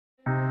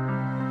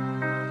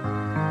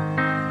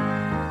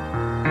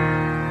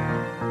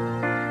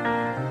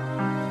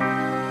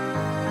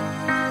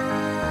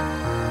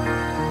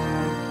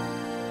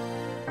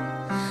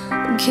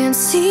can't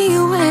see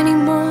you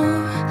anymore.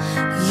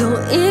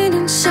 You're in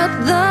and shut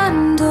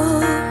the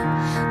door.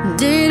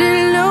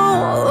 Didn't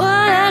know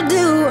what I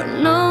do,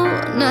 know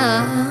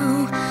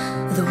now.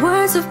 The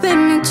words have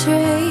been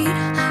betrayed.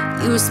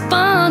 You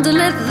respond to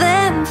let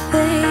them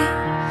fade,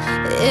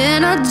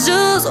 and I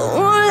just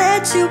won't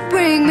let you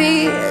bring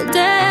me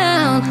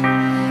down.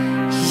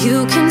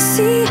 You can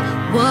see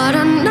what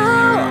I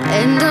know,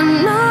 and I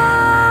know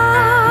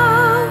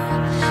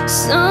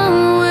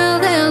somewhere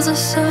there's a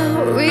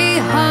sorry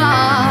heart.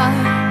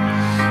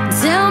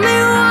 Tell me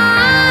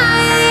why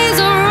these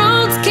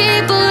roads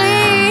keep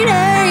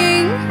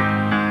leading,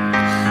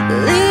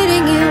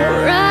 leading you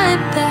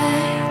right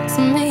back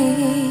to me.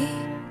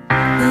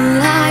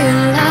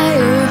 Liar,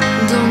 liar,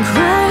 don't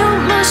cry on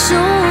my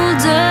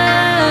shoulder.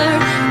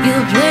 You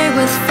play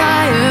with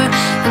fire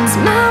and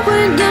smile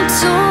when you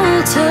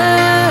told her.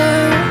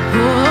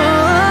 Oh,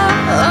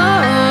 oh,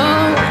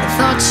 oh,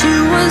 thought you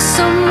were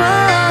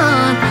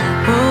someone.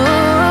 Oh,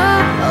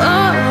 oh,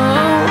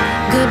 oh,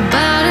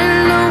 goodbye to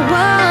no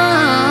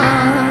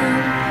one.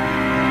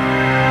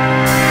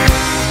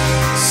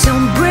 So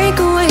break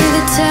away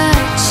the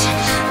touch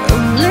of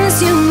bliss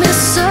you miss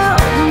so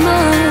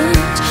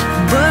much,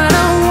 but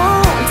I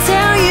won't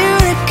tell you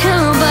to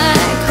come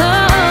back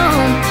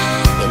home.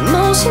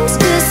 Emotions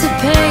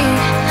dissipate,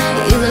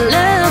 your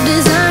love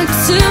designed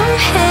to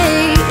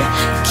hate.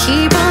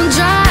 Keep on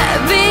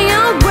driving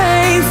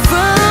away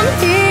from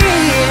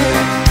here.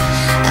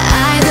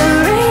 Either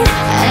rain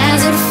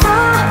as it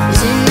falls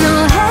in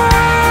your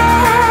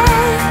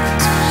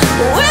hands.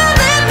 Will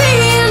there be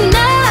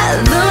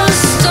another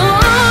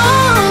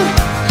storm?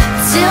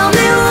 Tell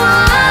me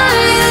why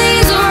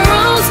these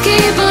roads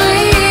keep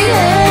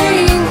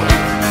leading,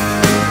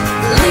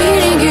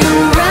 leading you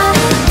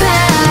right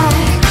back.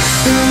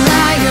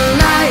 Liar,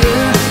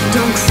 liar,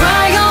 don't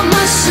cry on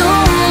my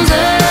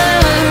shoulder.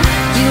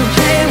 You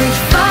play with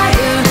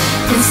fire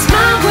and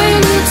smile when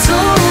you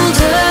told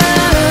her.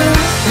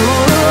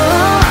 Oh,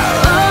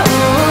 oh,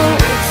 oh,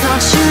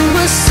 thought you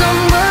were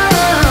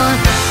someone.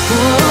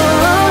 Oh,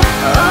 oh,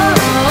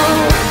 oh,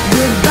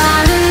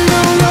 goodbye to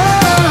no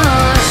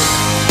one.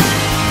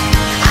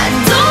 I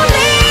don't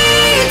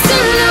need to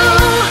know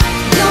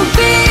you'll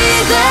be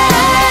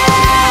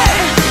there.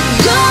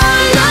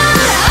 You're not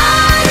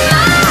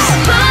on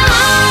my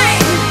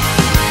mind.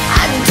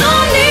 I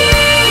don't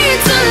need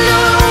to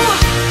know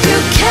you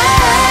care.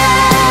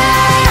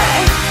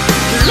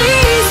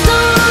 Please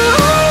don't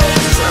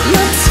waste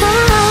my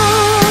time.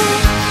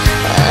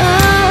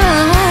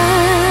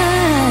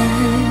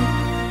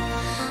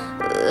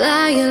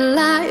 Liar,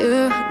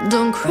 liar,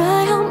 don't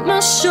cry on my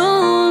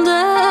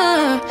shoulder.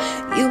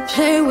 You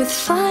play with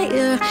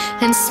fire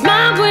and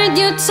smile when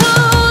you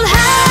told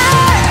her.